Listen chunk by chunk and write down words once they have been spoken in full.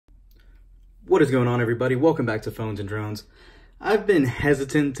What is going on, everybody? Welcome back to Phones and Drones. I've been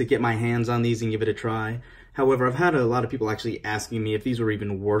hesitant to get my hands on these and give it a try. However, I've had a lot of people actually asking me if these were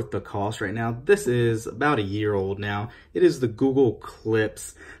even worth the cost right now. This is about a year old now. It is the Google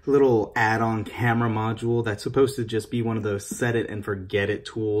Clips little add-on camera module that's supposed to just be one of those set it and forget it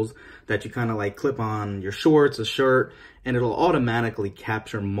tools that you kind of like clip on your shorts, a shirt, and it'll automatically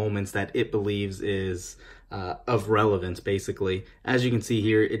capture moments that it believes is of relevance, basically. As you can see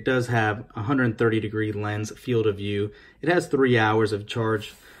here, it does have 130-degree lens field of view. It has 3 hours of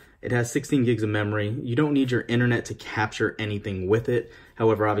charge. It has 16 gigs of memory. You don't need your internet to capture anything with it.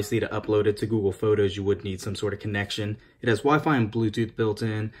 However, obviously to upload it to Google Photos, you would need some sort of connection. It has Wi-Fi and Bluetooth built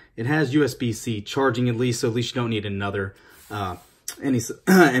in. It has USB-C charging at least, so at least you don't need another,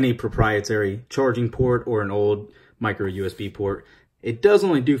 any proprietary charging port or an old micro USB port. It does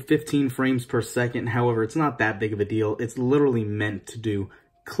only do 15 frames per second. However, it's not that big of a deal. It's literally meant to do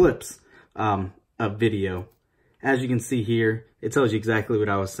clips of video. As you can see here, it tells you exactly what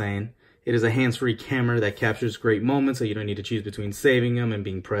I was saying. It is a hands-free camera that captures great moments, so you don't need to choose between saving them and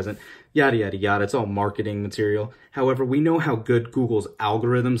being present, yada, yada, yada. It's all marketing material. However, we know how good Google's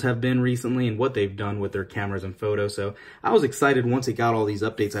algorithms have been recently and what they've done with their cameras and photos. So I was excited once it got all these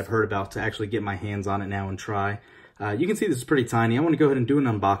updates I've heard about to actually get my hands on it now and try. You can see this is pretty tiny. I want to go ahead and do an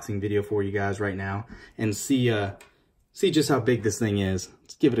unboxing video for you guys right now and see just how big this thing is.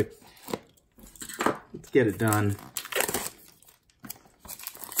 Let's get it done.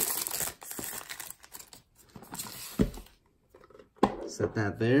 Set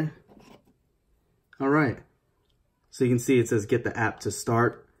that there. All right. So you can see it says get the app to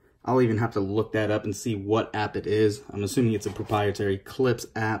start. I'll even have to look that up and see what app it is. I'm assuming it's a proprietary Clips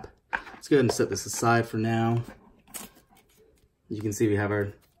app. Let's go ahead and set this aside for now. As you can see, we have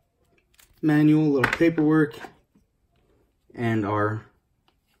our manual, little paperwork, and our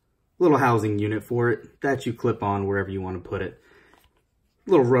little housing unit for it that you clip on wherever you want to put it.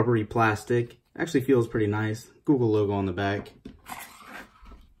 Little rubbery plastic. Actually feels pretty nice. Google logo on the back.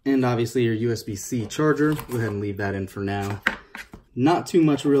 And obviously your USB-C charger. Go ahead and leave that in for now. Not too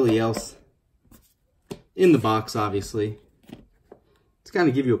much really else in the box, obviously. To kind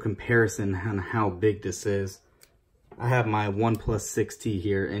of give you a comparison on how big this is. I have my OnePlus 6T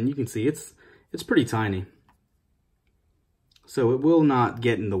here, and you can see it's pretty tiny. So it will not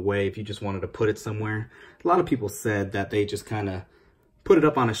get in the way if you just wanted to put it somewhere. A lot of people said that they just kind of put it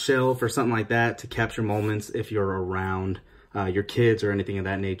up on a shelf or something like that to capture moments if you're around your kids or anything of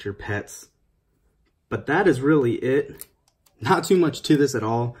that nature, pets. But that is really it. Not too much to this at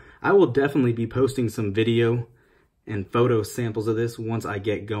all. I will definitely be posting some video and photo samples of this once I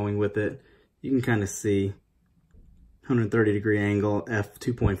get going with it. You can kind of see 130-degree angle,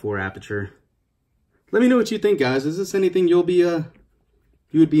 f2.4 aperture. Let me know what you think, guys. Is this anything you would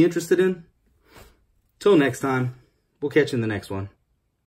be interested in? Till next time, we'll catch you in the next one.